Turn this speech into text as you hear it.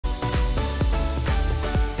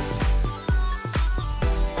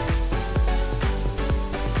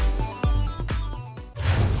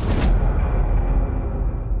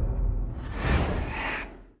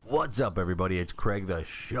What's up, everybody? It's Craig, the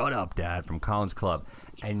Shut Up Dad from ColinsClub,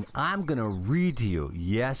 and I'm going to read to you.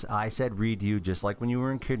 Yes, I said read to you, just like when you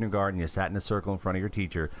were in kindergarten, you sat in a circle in front of your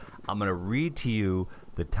teacher. I'm going to read to you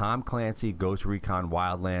the Tom Clancy Ghost Recon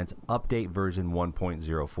Wildlands update version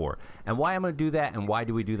 1.04. And why I'm going to do that, and why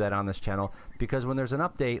do we do that on this channel? Because when there's an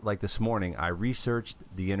update, like this morning, I researched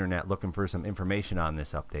the internet looking for some information on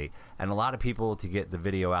this update, and a lot of people, to get the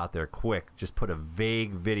video out there quick, just put a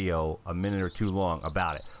vague video, a minute or two long,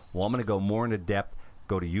 about it. Well, I'm going to go more into depth,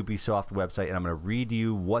 go to Ubisoft website, and I'm going to read to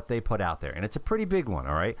you what they put out there. And it's a pretty big one,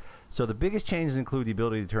 all right? So the biggest changes include the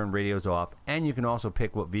ability to turn radios off, and you can also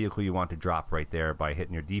pick what vehicle you want to drop right there by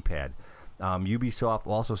hitting your D-pad. Ubisoft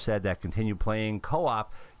also said that continue playing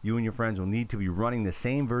co-op, you and your friends will need to be running the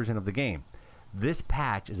same version of the game. This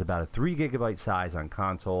patch is about a 3 GB size on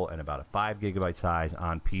console and about a 5 GB size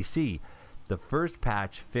on PC. The first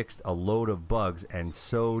patch fixed a load of bugs, and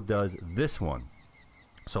so does this one.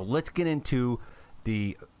 So let's get into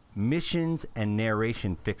the missions and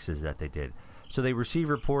narration fixes that they did. So they received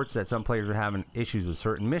reports that some players were having issues with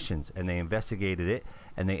certain missions, and they investigated it,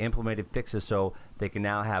 and they implemented fixes so they can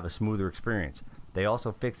now have a smoother experience. They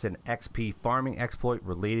also fixed an XP farming exploit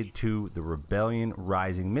related to the Rebellion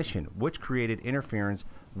Rising mission, which created interference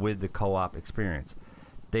with the co-op experience.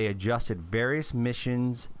 They adjusted various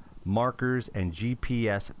missions, markers, and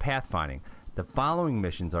GPS pathfinding. The following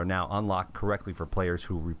missions are now unlocked correctly for players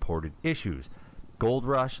who reported issues: Gold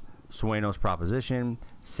Rush, Sueno's Proposition,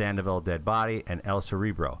 Sandoval Dead Body, and El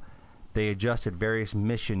Cerebro. They adjusted various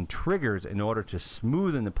mission triggers in order to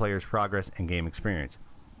smoothen the player's progress and game experience.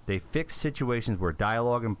 They fixed situations where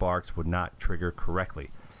dialogue and barks would not trigger correctly.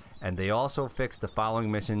 And they also fixed the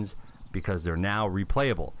following missions because they're now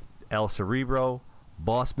replayable: El Cerebro,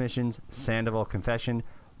 Boss Missions, Sandoval Confession,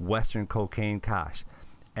 Western Cocaine Cache.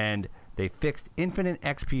 And they fixed Infinite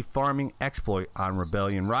XP Farming exploit on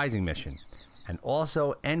Rebellion Rising mission. And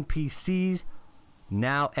also NPCs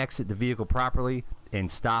now exit the vehicle properly and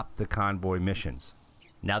stop the convoy missions.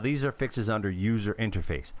 Now these are fixes under user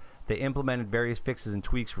interface. They implemented various fixes and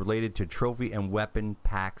tweaks related to trophy and weapon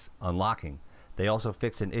packs unlocking. They also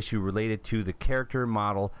fixed an issue related to the character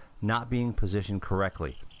model not being positioned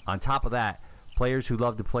correctly. On top of that, players who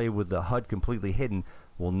love to play with the HUD completely hidden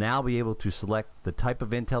will now be able to select the type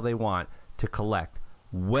of intel they want to collect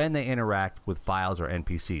when they interact with files or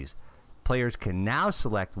NPCs. Players can now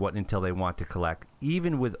select what intel they want to collect,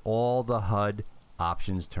 even with all the HUD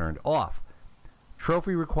options turned off.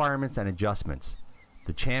 Trophy requirements and adjustments: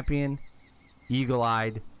 the champion,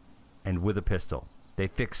 eagle-eyed, and with a pistol. They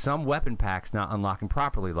fixed some weapon packs not unlocking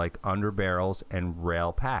properly, like under barrels and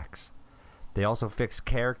rail packs. They also fixed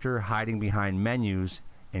character hiding behind menus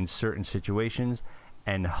in certain situations,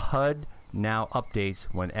 and HUD now updates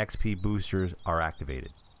when XP boosters are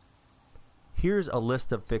activated. Here's a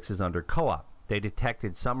list of fixes under co-op. They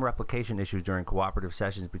detected some replication issues during cooperative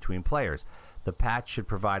sessions between players. The patch should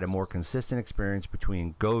provide a more consistent experience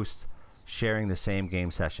between ghosts sharing the same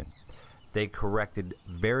game session. They corrected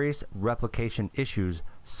various replication issues,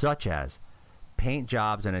 such as paint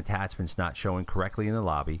jobs and attachments not showing correctly in the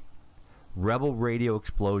lobby, rebel radio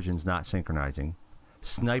explosions not synchronizing,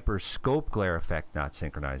 sniper scope glare effect not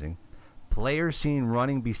synchronizing, players seen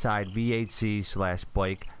running beside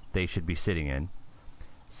VHC/bike they should be sitting in,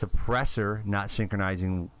 suppressor not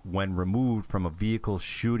synchronizing when removed from a vehicle's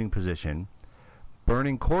shooting position,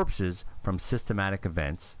 burning corpses from systematic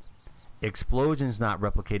events, explosions not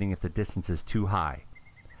replicating if the distance is too high.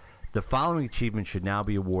 The following achievements should now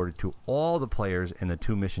be awarded to all the players in the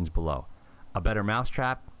two missions below: a better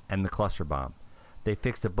mousetrap and the cluster bomb. They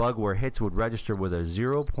fixed a bug where hits would register with a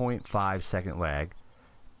 0.5 second lag.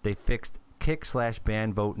 They fixed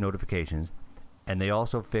kick/ban vote notifications, and they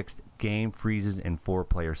also fixed game freezes in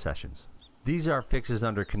 4-player sessions. These are fixes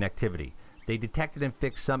under connectivity. They detected and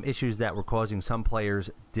fixed some issues that were causing some players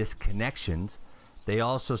disconnections. They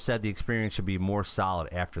also said the experience should be more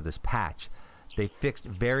solid after this patch. They fixed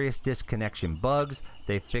various disconnection bugs.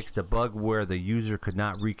 They fixed a bug where the user could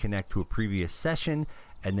not reconnect to a previous session,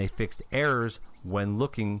 and they fixed errors when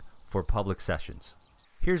looking for public sessions.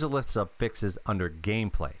 Here's a list of fixes under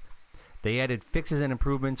gameplay. They added fixes and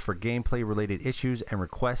improvements for gameplay related issues and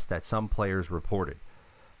requests that some players reported.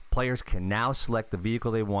 Players can now select the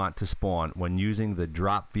vehicle they want to spawn when using the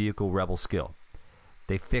drop vehicle rebel skill.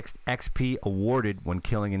 They fixed XP awarded when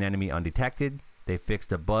killing an enemy undetected. They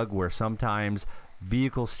fixed a bug where sometimes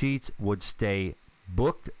vehicle seats would stay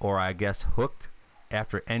booked, or I guess hooked,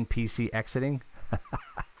 after NPC exiting.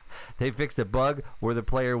 They fixed a bug where the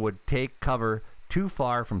player would take cover too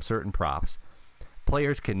far from certain props.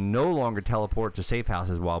 Players can no longer teleport to safe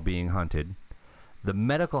houses while being hunted. The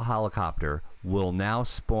medical helicopter will now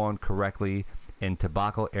spawn correctly in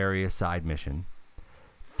Tobacco area side mission.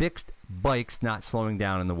 Fixed bikes not slowing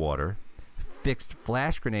down in the water. Fixed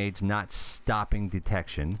flash grenades not stopping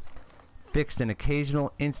detection. Fixed an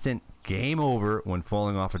occasional instant game over when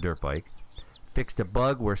falling off a dirt bike. Fixed a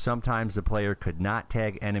bug where sometimes the player could not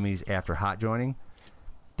tag enemies after hot joining.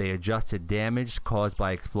 They adjusted damage caused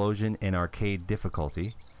by explosion in arcade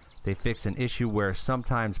difficulty. They fixed an issue where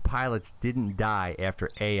sometimes pilots didn't die after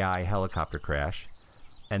AI helicopter crash.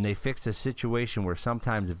 And they fixed a situation where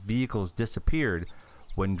sometimes vehicles disappeared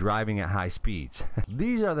when driving at high speeds.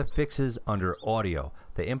 These are the fixes under audio.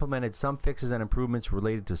 They implemented some fixes and improvements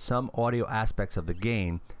related to some audio aspects of the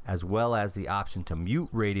game, as well as the option to mute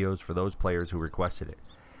radios for those players who requested it.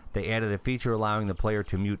 They added a feature allowing the player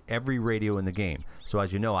to mute every radio in the game. So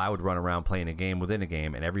as you know, I would run around playing a game within a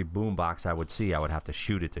game, and every boombox I would see, I would have to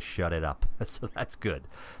shoot it to shut it up. So that's good.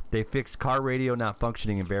 They fixed car radio not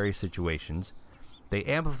functioning in various situations. They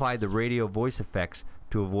amplified the radio voice effects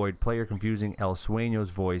to avoid player confusing El Sueño's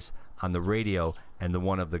voice on the radio and the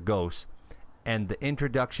one of the ghosts, and the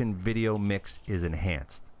introduction video mix is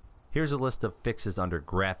enhanced. Here's a list of fixes under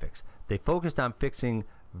graphics. They focused on fixing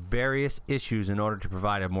various issues in order to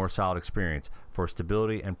provide a more solid experience. For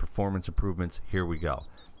stability and performance improvements, here we go.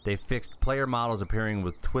 They fixed player models appearing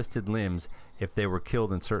with twisted limbs if they were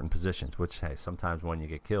killed in certain positions, which, hey, sometimes when you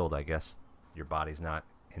get killed, I guess your body's not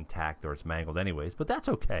intact or it's mangled anyways, but that's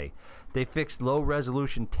okay. They fixed low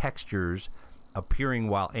resolution textures appearing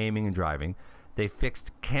while aiming and driving. They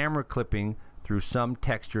fixed camera clipping through some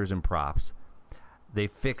textures and props. They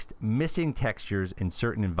fixed missing textures in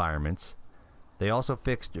certain environments. They also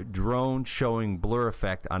fixed drone showing blur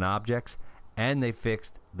effect on objects, and they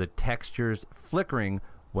fixed the textures flickering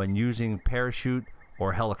when using parachute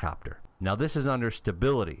or helicopter. Now this is under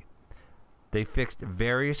stability. They fixed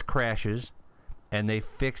various crashes, and they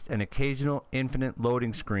fixed an occasional infinite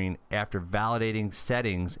loading screen after validating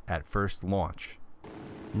settings at first launch.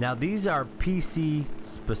 Now these are PC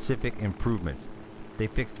specific improvements. They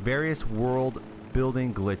fixed various world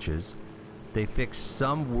building glitches. They fixed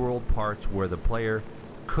some world parts where the player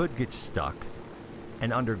could get stuck.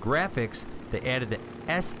 And under graphics, they added the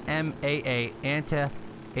SMAA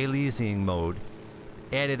anti-aliasing mode,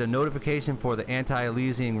 added a notification for the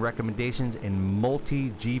anti-aliasing recommendations in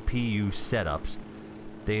multi-GPU setups.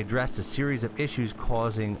 They addressed a series of issues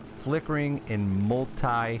causing flickering in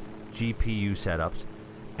multi-GPU setups,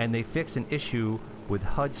 and they fixed an issue with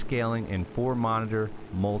HUD scaling in 4-monitor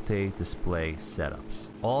multi-display setups.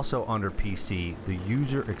 Also under PC, the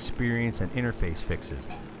user experience and interface fixes.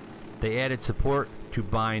 They added support to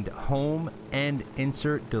bind home and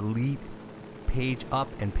insert, delete, page up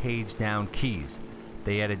and page down keys.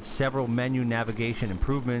 They added several menu navigation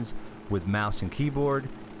improvements with mouse and keyboard.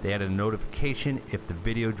 They added a notification if the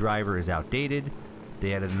video driver is outdated.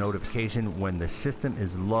 They added a notification when the system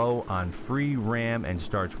is low on free RAM and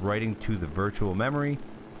starts writing to the virtual memory.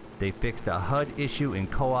 They fixed a HUD issue in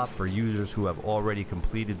co-op for users who have already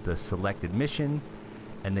completed the selected mission.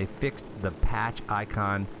 And they fixed the patch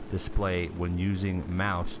icon display when using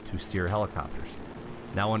mouse to steer helicopters.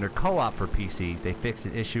 Now under co-op for PC, they fixed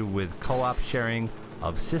an issue with co-op sharing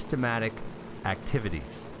of systematic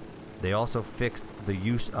activities. They also fixed the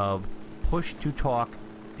use of push to talk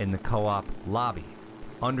in the co-op lobby.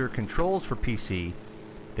 Under controls for PC,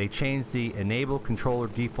 they changed the enable controller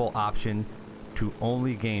default option to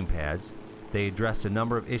only gamepads. They addressed a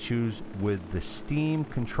number of issues with the Steam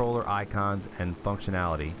controller icons and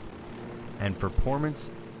functionality. And for performance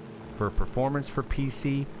for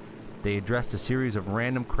PC, they addressed a series of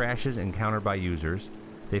random crashes encountered by users.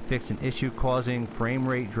 They fixed an issue causing frame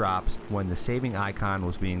rate drops when the saving icon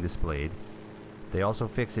was being displayed. They also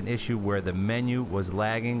fixed an issue where the menu was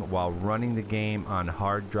lagging while running the game on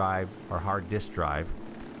hard drive or hard disk drive.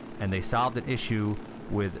 And they solved an issue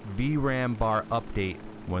with VRAM bar update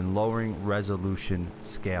when lowering resolution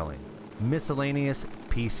scaling. Miscellaneous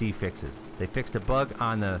PC fixes. They fixed a bug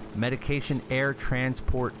on the medication air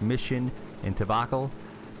transport mission in Tobacco.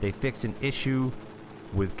 They fixed an issue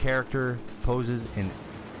with character poses in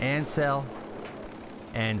Ansel,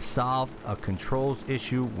 and solved a controls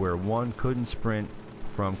issue where one couldn't sprint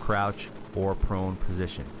from crouch or prone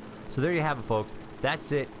position. So there you have it, folks.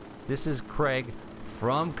 That's it. This is Craig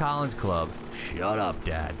from ColinsClub. Shut up,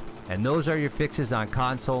 Dad. And those are your fixes on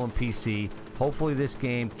console and PC. Hopefully this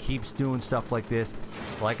game keeps doing stuff like this.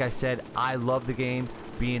 Like I said, I love the game.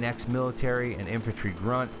 Being ex-military and infantry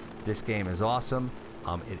grunt, this game is awesome.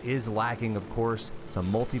 It is lacking, of course, some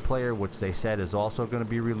multiplayer, which they said is also going to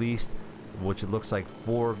be released, which it looks like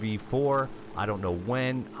 4v4. I don't know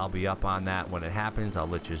when. I'll be up on that when it happens. I'll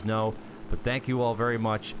let you know. But thank you all very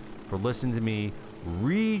much for listening to me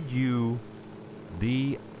read you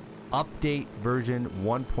the update version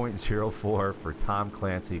 1.04 for Tom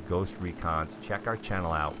Clancy Ghost Recons. Check our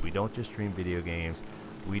channel out. We don't just stream video games.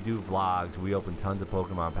 We do vlogs. We open tons of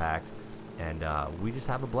Pokemon packs. And we just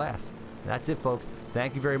have a blast. That's it, folks.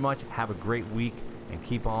 Thank you very much. Have a great week. And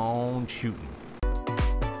keep on shooting.